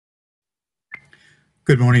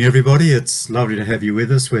Good morning, everybody. It's lovely to have you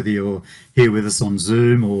with us, whether you're here with us on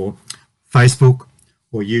Zoom or Facebook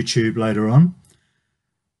or YouTube later on.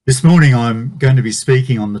 This morning, I'm going to be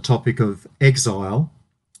speaking on the topic of exile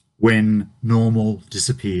when normal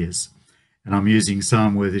disappears. And I'm using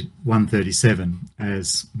Psalm 137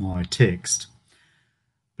 as my text.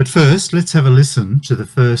 But first, let's have a listen to the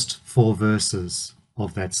first 4 verses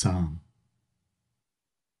of that psalm.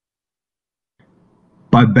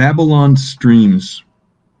 By Babylon's streams,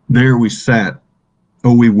 there we sat.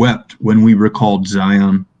 Oh, we wept when we recalled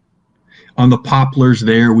Zion. On the poplars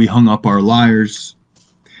there we hung up our lyres,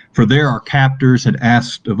 for there our captors had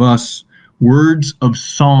asked of us words of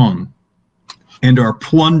song, and our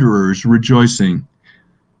plunderers rejoicing,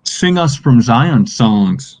 sing us from Zion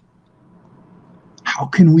songs. How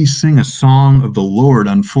can we sing a song of the Lord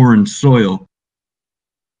on foreign soil?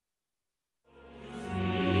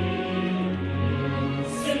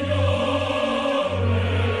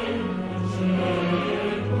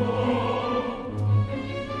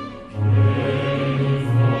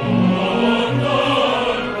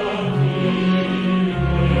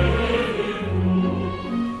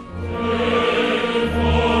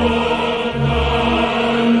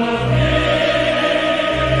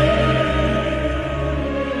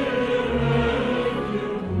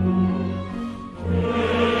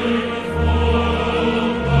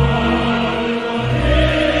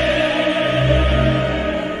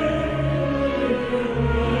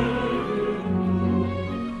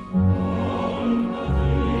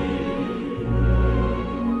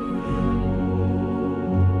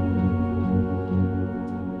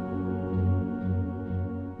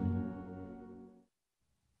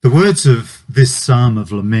 The words of this psalm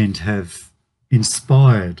of lament have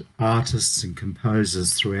inspired artists and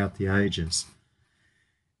composers throughout the ages.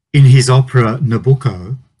 In his opera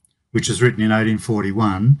Nabucco, which was written in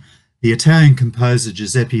 1841, the Italian composer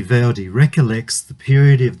Giuseppe Verdi recollects the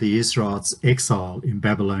period of the Israelites' exile in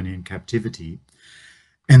Babylonian captivity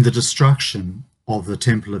and the destruction of the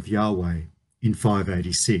Temple of Yahweh in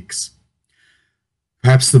 586.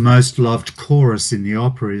 Perhaps the most loved chorus in the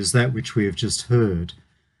opera is that which we have just heard,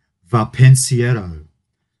 Va Pensiero,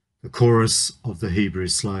 the chorus of the Hebrew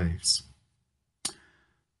slaves.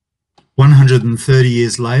 130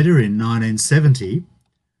 years later, in 1970,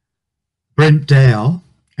 Brent Dow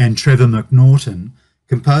and Trevor McNaughton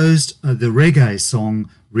composed the reggae song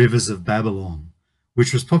Rivers of Babylon,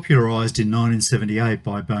 which was popularised in 1978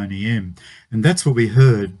 by Boney M, and that's what we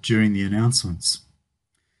heard during the announcements.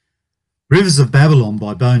 Rivers of Babylon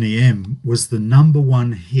by Boney M was the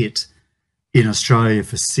 #1 hit in Australia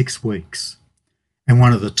for 6 weeks and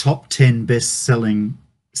one of the top 10 best-selling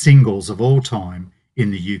singles of all time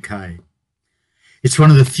in the UK. It's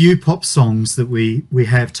one of the few pop songs that we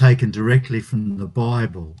have taken directly from the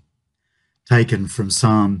Bible, taken from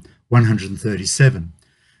Psalm 137.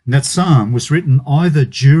 And that psalm was written either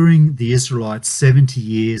during the Israelites' 70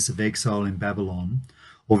 years of exile in Babylon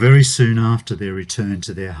or very soon after their return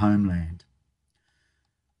to their homeland.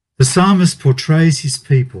 The psalmist portrays his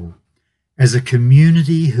people as a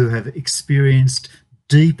community who have experienced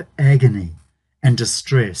deep agony and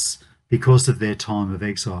distress because of their time of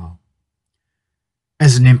exile.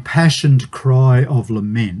 As an impassioned cry of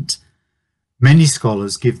lament, many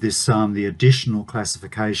scholars give this psalm the additional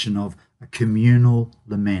classification of a communal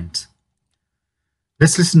lament.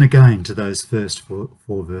 Let's listen again to those first four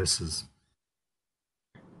verses.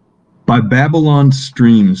 By Babylon's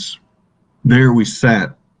streams, there we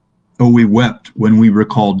sat. Oh, we wept when we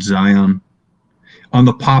recalled Zion. On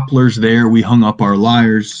the poplars there we hung up our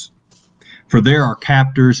lyres, for there our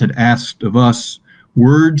captors had asked of us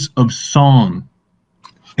words of song,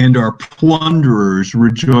 and our plunderers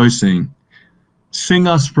rejoicing, sing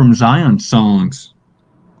us from Zion songs.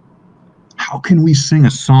 How can we sing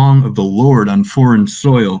a song of the Lord on foreign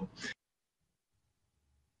soil?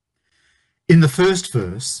 In the first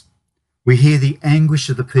verse, we hear the anguish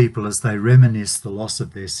of the people as they reminisce the loss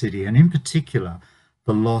of their city, and in particular,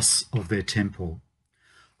 the loss of their temple.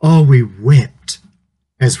 Oh, we wept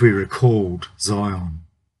as we recalled Zion.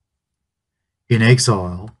 In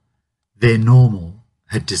exile, their normal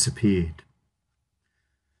had disappeared.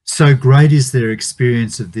 So great is their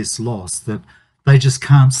experience of this loss that they just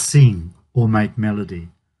can't sing or make melody.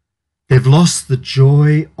 They've lost the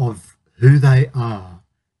joy of who they are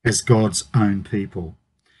as God's own people.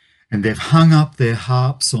 And they've hung up their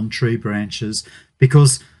harps on tree branches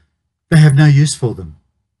because they have no use for them.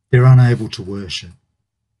 They're unable to worship.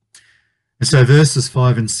 And so verses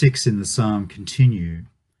 5 and 6 in the psalm continue.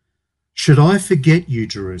 Should I forget you,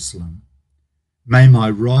 Jerusalem? May my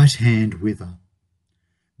right hand wither.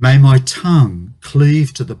 May my tongue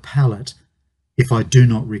cleave to the palate if I do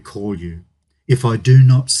not recall you, if I do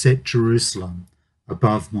not set Jerusalem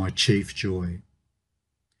above my chief joy.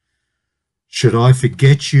 Should I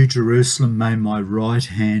forget you, Jerusalem, may my right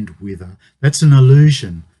hand wither. That's an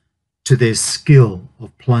allusion to their skill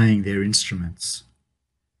of playing their instruments.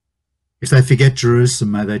 If they forget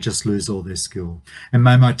Jerusalem, may they just lose all their skill. And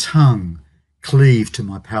may my tongue cleave to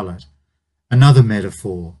my palate. Another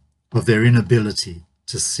metaphor of their inability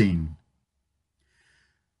to sing.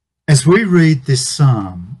 As we read this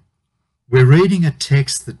psalm, we're reading a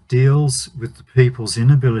text that deals with the people's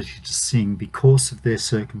inability to sing because of their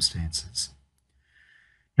circumstances.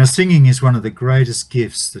 Now, singing is one of the greatest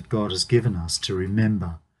gifts that God has given us to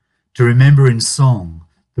remember in song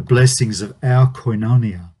the blessings of our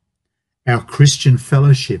koinonia, our Christian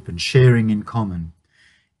fellowship and sharing in common,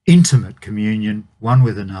 intimate communion one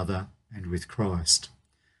with another and with Christ,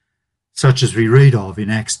 such as we read of in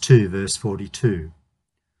Acts 2, verse 42,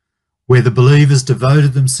 where the believers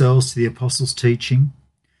devoted themselves to the apostles' teaching,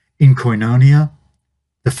 in koinonia,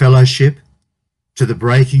 the fellowship, to the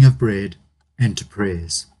breaking of bread, and to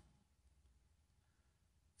prayers.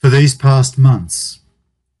 For these past months,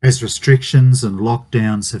 as restrictions and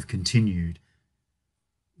lockdowns have continued,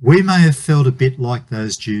 we may have felt a bit like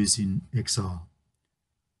those Jews in exile,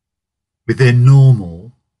 with their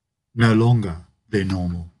normal no longer their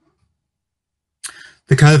normal.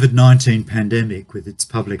 The COVID-19 pandemic, with its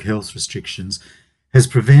public health restrictions, has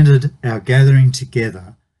prevented our gathering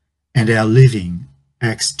together and our living,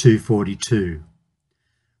 Acts 2:42.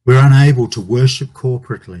 We're unable to worship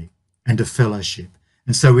corporately and to fellowship,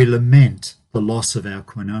 and so we lament the loss of our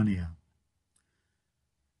koinonia.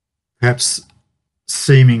 Perhaps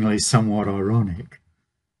seemingly somewhat ironic,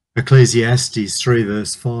 Ecclesiastes 3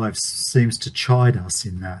 verse 5 seems to chide us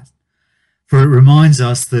in that, for it reminds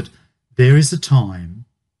us that there is a time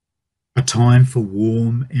for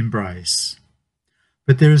warm embrace,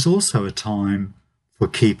 but there is also a time for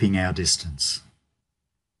keeping our distance.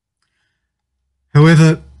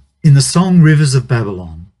 However, in the song Rivers of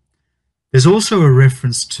Babylon, there's also a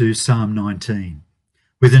reference to Psalm 19,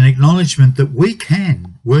 with an acknowledgement that we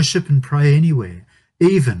can worship and pray anywhere,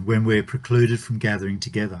 even when we're precluded from gathering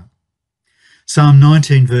together. Psalm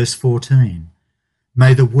 19 verse 14,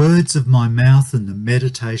 may the words of my mouth and the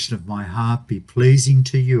meditation of my heart be pleasing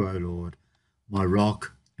to you, O Lord, my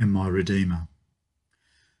rock and my redeemer.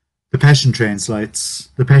 The Passion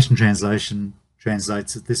Translation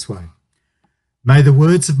translates it this way. May the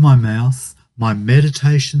words of my mouth, my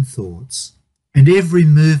meditation thoughts, and every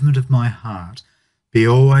movement of my heart be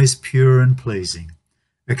always pure and pleasing,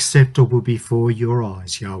 acceptable before your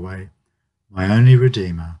eyes, Yahweh, my only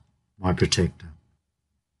Redeemer, my Protector.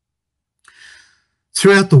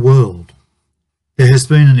 Throughout the world, there has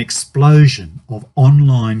been an explosion of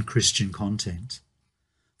online Christian content,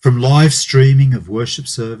 from live streaming of worship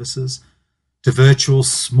services to virtual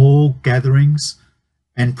small gatherings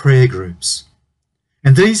and prayer groups.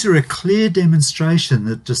 And these are a clear demonstration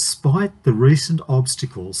that despite the recent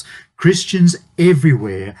obstacles, Christians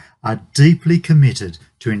everywhere are deeply committed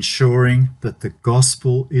to ensuring that the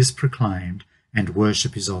gospel is proclaimed and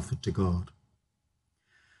worship is offered to God.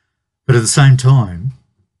 But at the same time,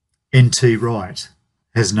 N.T. Wright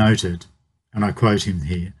has noted, and I quote him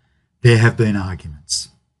here, there have been arguments.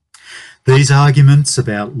 These arguments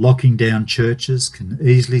about locking down churches can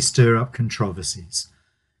easily stir up controversies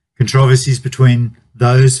between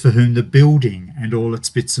those for whom the building and all its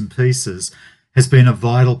bits and pieces has been a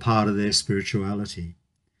vital part of their spirituality,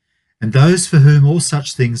 and those for whom all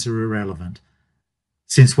such things are irrelevant,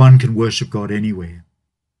 since one can worship God anywhere.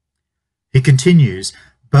 He continues,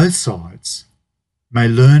 both sides may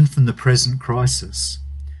learn from the present crisis,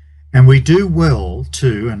 and we do well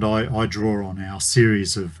to, and I draw on our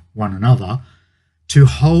series of one another, to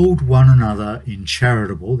hold one another in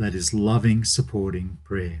charitable, that is loving, supporting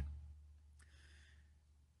prayer.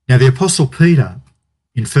 Now the Apostle Peter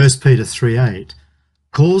in 1 Peter 3:8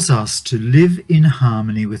 calls us to live in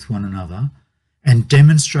harmony with one another and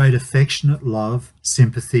demonstrate affectionate love,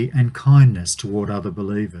 sympathy and kindness toward other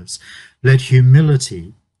believers. Let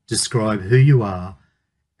humility describe who you are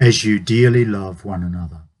as you dearly love one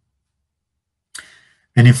another.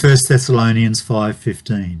 And in 1 Thessalonians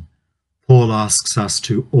 5:15, Paul asks us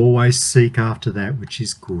to always seek after that which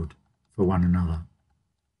is good for one another.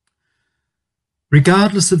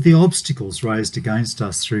 Regardless of the obstacles raised against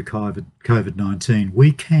us through COVID-19,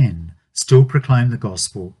 we can still proclaim the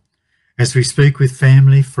gospel as we speak with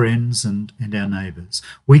family, friends, and our neighbours.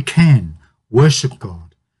 We can worship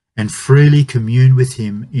God and freely commune with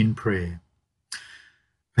him in prayer,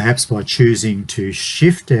 perhaps by choosing to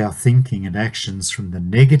shift our thinking and actions from the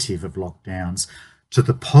negative of lockdowns to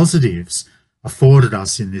the positives afforded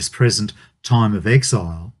us in this present time of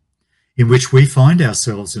exile, in which we find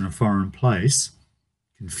ourselves in a foreign place,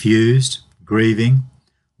 confused, grieving,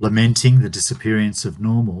 lamenting the disappearance of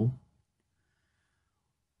normal,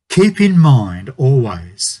 keep in mind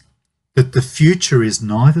always that the future is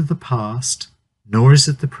neither the past nor is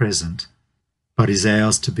it the present, but is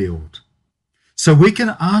ours to build. So we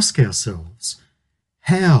can ask ourselves,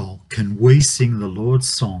 how can we sing the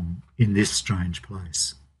Lord's song in this strange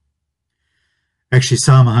place? Actually,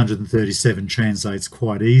 Psalm 137 translates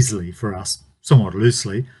quite easily for us, somewhat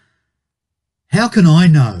loosely. How can I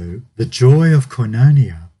know the joy of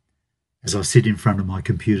koinonia as I sit in front of my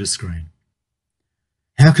computer screen?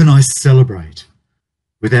 How can I celebrate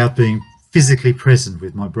without being physically present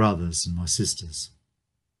with my brothers and my sisters?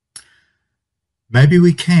 Maybe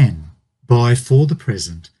we can, by for the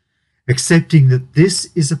present, accepting that this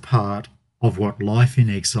is a part of what life in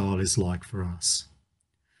exile is like for us.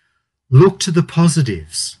 Look to the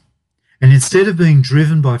positives, and instead of being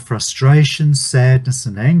driven by frustration, sadness,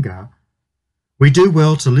 and anger, we do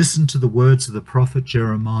well to listen to the words of the prophet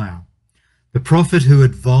Jeremiah, the prophet who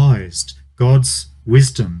advised God's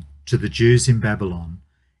wisdom to the Jews in Babylon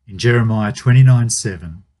in Jeremiah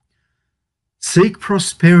 29:7. Seek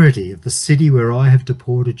prosperity of the city where I have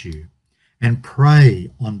deported you, and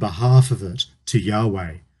pray on behalf of it to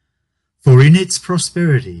Yahweh, for in its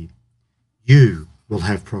prosperity you will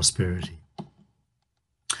have prosperity.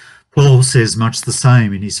 Paul says much the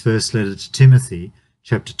same in his first letter to Timothy,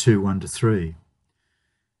 chapter 2, 1-3.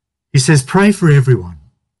 He says, pray for everyone.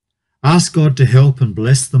 Ask God to help and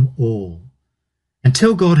bless them all, and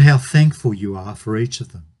tell God how thankful you are for each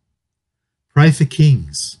of them. Pray for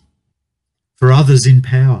kings, for others in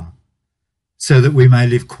power, so that we may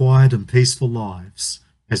live quiet and peaceful lives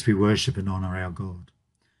as we worship and honour our God.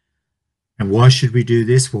 And why should we do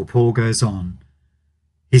this? Well, Paul goes on.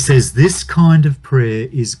 He says, this kind of prayer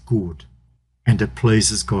is good, and it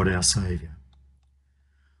pleases God our Saviour.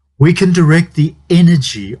 We can direct the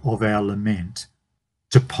energy of our lament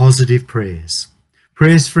to positive prayers,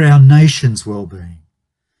 prayers for our nation's well-being,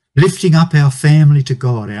 lifting up our family to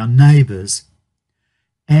God, our neighbours,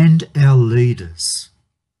 and our leaders,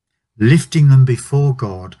 lifting them before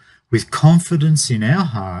God with confidence in our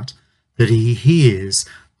heart that He hears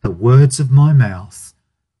the words of my mouth,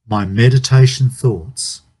 my meditation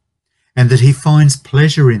thoughts, and that He finds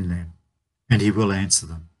pleasure in them, and He will answer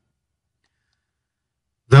them.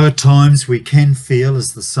 Though at times we can feel,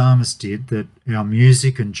 as the psalmist did, that our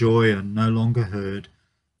music and joy are no longer heard,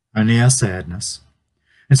 only our sadness,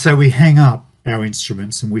 and so we hang up our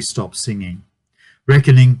instruments and we stop singing,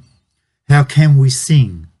 reckoning, how can we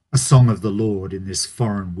sing a song of the Lord in this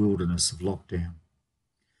foreign wilderness of lockdown?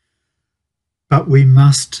 But we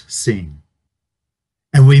must sing.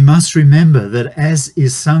 And we must remember that, as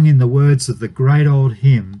is sung in the words of the great old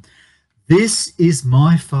hymn, this is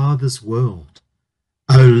my Father's world.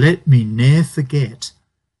 Oh, let me ne'er forget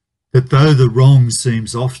that though the wrong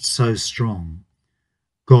seems oft so strong,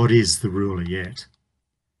 God is the ruler yet.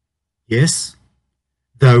 Yes,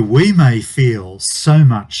 though we may feel so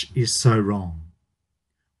much is so wrong,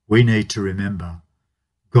 we need to remember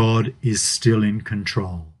God is still in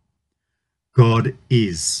control. God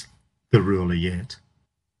is the ruler yet.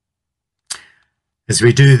 As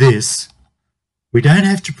we do this, we don't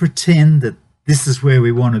have to pretend that this is where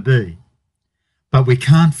we want to be, but we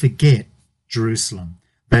can't forget Jerusalem.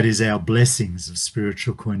 That is our blessings of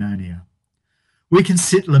spiritual koinonia. We can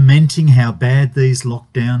sit lamenting how bad these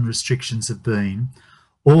lockdown restrictions have been,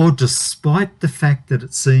 or despite the fact that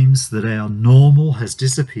it seems that our normal has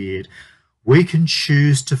disappeared, we can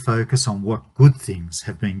choose to focus on what good things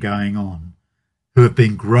have been going on, who have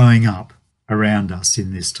been growing up around us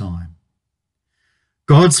in this time.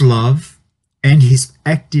 God's love and His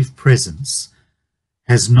active presence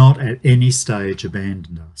has not at any stage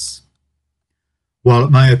abandoned us. While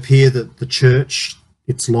it may appear that the church,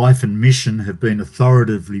 its life and mission have been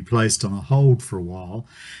authoritatively placed on a hold for a while,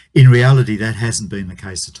 in reality that hasn't been the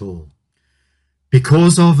case at all.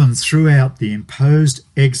 Because of and throughout the imposed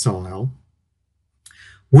exile,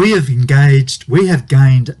 we have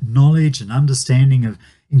gained knowledge and understanding of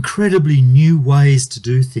incredibly new ways to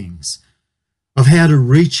do things, of how to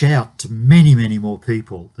reach out to many, many more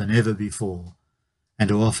people than ever before, and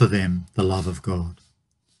to offer them the love of God.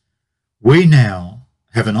 We now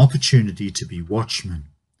have an opportunity to be watchmen,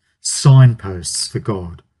 signposts for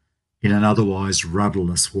God in an otherwise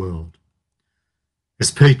rudderless world.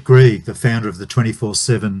 As Pete Greig, the founder of the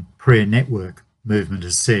 24/7 Prayer Network movement,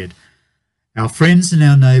 has said, our friends and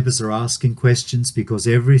our neighbours are asking questions because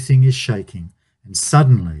everything is shaking, and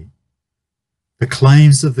suddenly the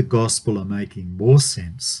claims of the gospel are making more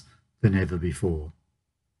sense than ever before.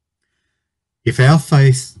 If our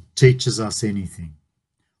faith teaches us anything,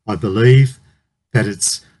 I believe that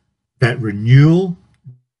it's that renewal,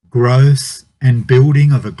 growth, and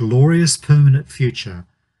building of a glorious permanent future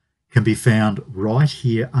can be found right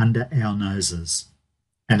here under our noses,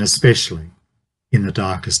 and especially in the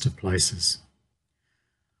darkest of places.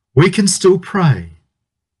 We can still pray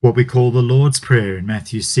what we call the Lord's Prayer in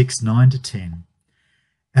Matthew 6, 9-10.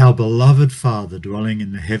 Our beloved Father dwelling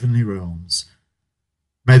in the heavenly realms,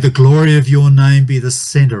 may the glory of your name be the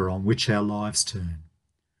centre on which our lives turn.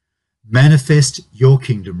 Manifest your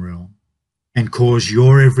kingdom realm and cause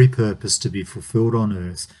your every purpose to be fulfilled on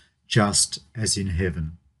earth just as in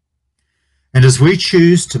heaven. And as we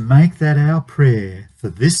choose to make that our prayer for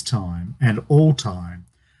this time and all time,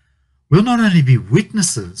 we'll not only be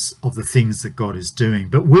witnesses of the things that God is doing,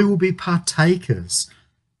 but we will be partakers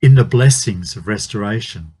in the blessings of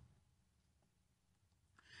restoration.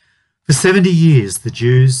 For 70 years, the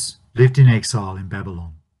Jews lived in exile in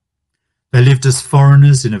Babylon. They lived as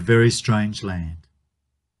foreigners in a very strange land.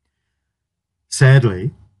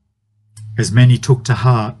 Sadly, as many took to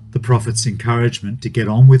heart the prophet's encouragement to get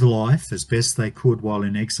on with life as best they could while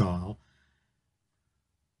in exile,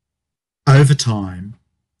 over time,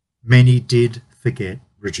 many did forget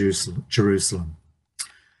Jerusalem.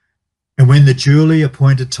 And when the duly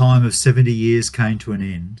appointed time of 70 years came to an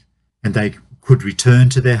end, and they could return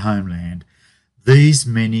to their homeland, these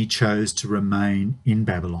many chose to remain in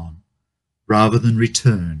Babylon rather than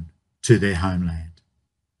return to their homeland.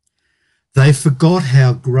 They forgot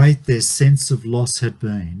how great their sense of loss had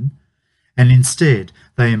been, and instead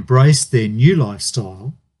they embraced their new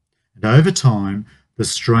lifestyle, and over time the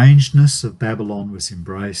strangeness of Babylon was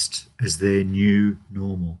embraced as their new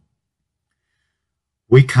normal.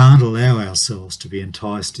 We can't allow ourselves to be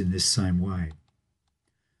enticed in this same way.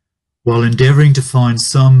 While endeavouring to find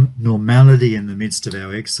some normality in the midst of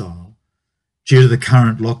our exile, due to the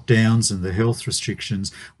current lockdowns and the health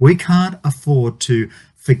restrictions, we can't afford to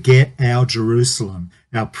forget our Jerusalem,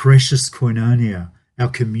 our precious koinonia, our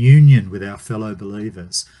communion with our fellow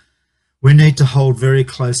believers. We need to hold very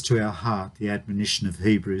close to our heart the admonition of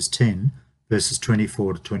Hebrews 10, verses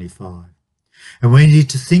 24-25. And we need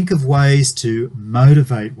to think of ways to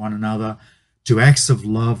motivate one another to acts of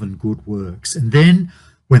love and good works. And then,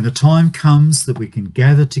 when the time comes that we can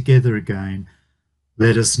gather together again,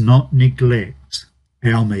 let us not neglect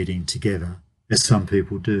our meeting together, as some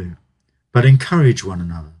people do, but encourage one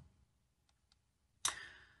another.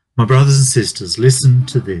 My brothers and sisters, listen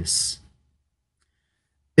to this.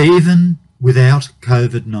 Even without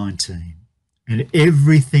COVID-19 and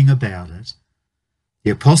everything about it, the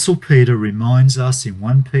Apostle Peter reminds us in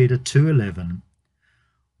 1 Peter 2:11,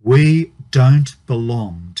 we don't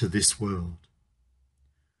belong to this world.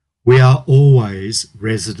 We are always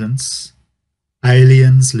residents,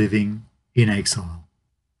 aliens living in exile.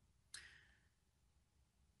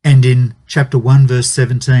 And in chapter 1, verse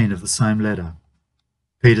 17 of the same letter,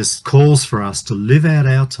 Peter calls for us to live out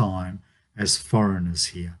our time as foreigners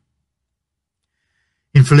here.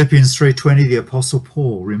 In Philippians 3:20, the Apostle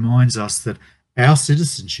Paul reminds us that our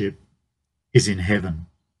citizenship is in heaven.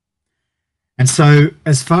 And so,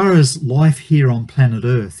 as far as life here on planet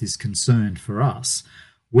Earth is concerned for us,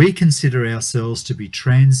 we consider ourselves to be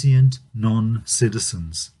transient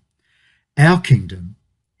non-citizens. Our kingdom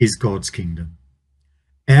is God's kingdom.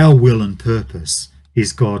 Our will and purpose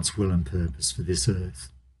is God's will and purpose for this earth.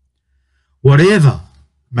 Whatever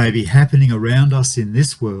may be happening around us in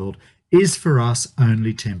this world is for us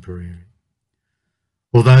only temporary.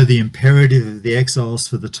 Although the imperative of the exiles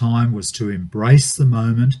for the time was to embrace the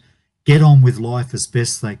moment, get on with life as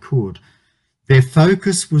best they could, their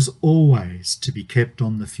focus was always to be kept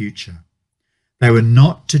on the future. They were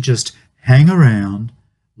not to just hang around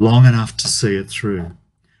long enough to see it through.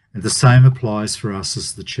 And the same applies for us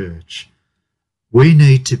as the church. We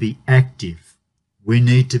need to be active. We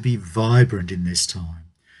need to be vibrant in this time,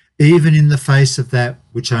 even in the face of that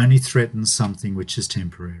which only threatens something which is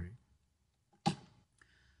temporary.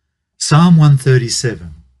 Psalm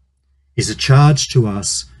 137 is a charge to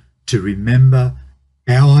us to remember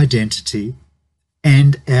our identity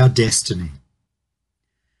and our destiny.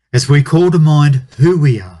 As we call to mind who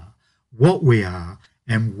we are, what we are,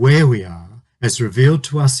 and where we are, as revealed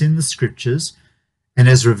to us in the Scriptures, and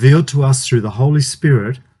as revealed to us through the Holy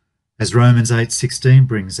Spirit, as Romans 8:16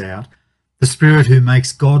 brings out, the Spirit who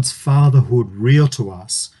makes God's fatherhood real to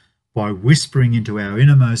us by whispering into our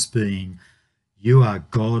innermost being, you are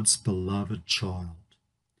God's beloved child.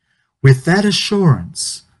 With that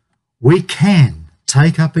assurance, we can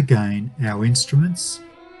take up again our instruments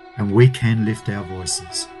and we can lift our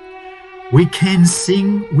voices. We can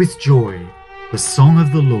sing with joy the song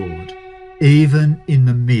of the Lord, even in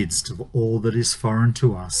the midst of all that is foreign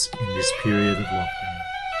to us in this period of lockdown.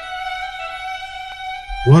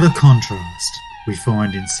 What a contrast we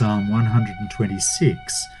find in Psalm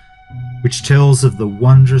 126, which tells of the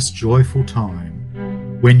wondrous, joyful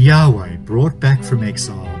time when Yahweh brought back from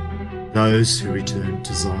exile those who returned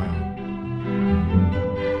to Zion.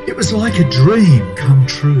 It was like a dream come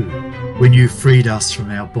true when you freed us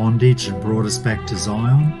from our bondage and brought us back to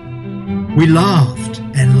Zion. We laughed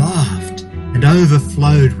and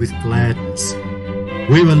overflowed with gladness.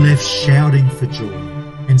 We were left shouting for joy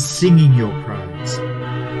and singing your praise.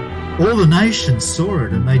 All the nations saw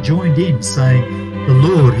it and they joined in, saying, "The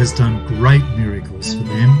Lord has done great miracles for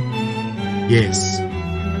them." Yes,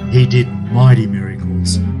 he did mighty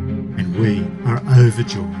miracles, and we are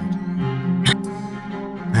overjoyed.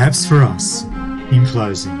 Perhaps for us, in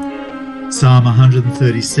closing, Psalm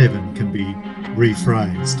 137 can be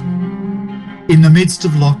rephrased. In the midst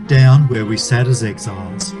of lockdown, where we sat as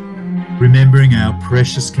exiles, remembering our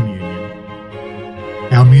precious communion,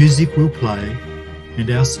 our music will play and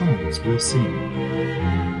our songs will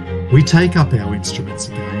sing. We take up our instruments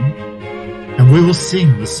again, and we will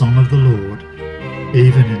sing the song of the Lord,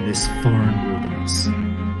 even in this foreign wilderness,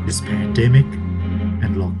 this pandemic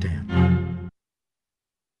and lockdown.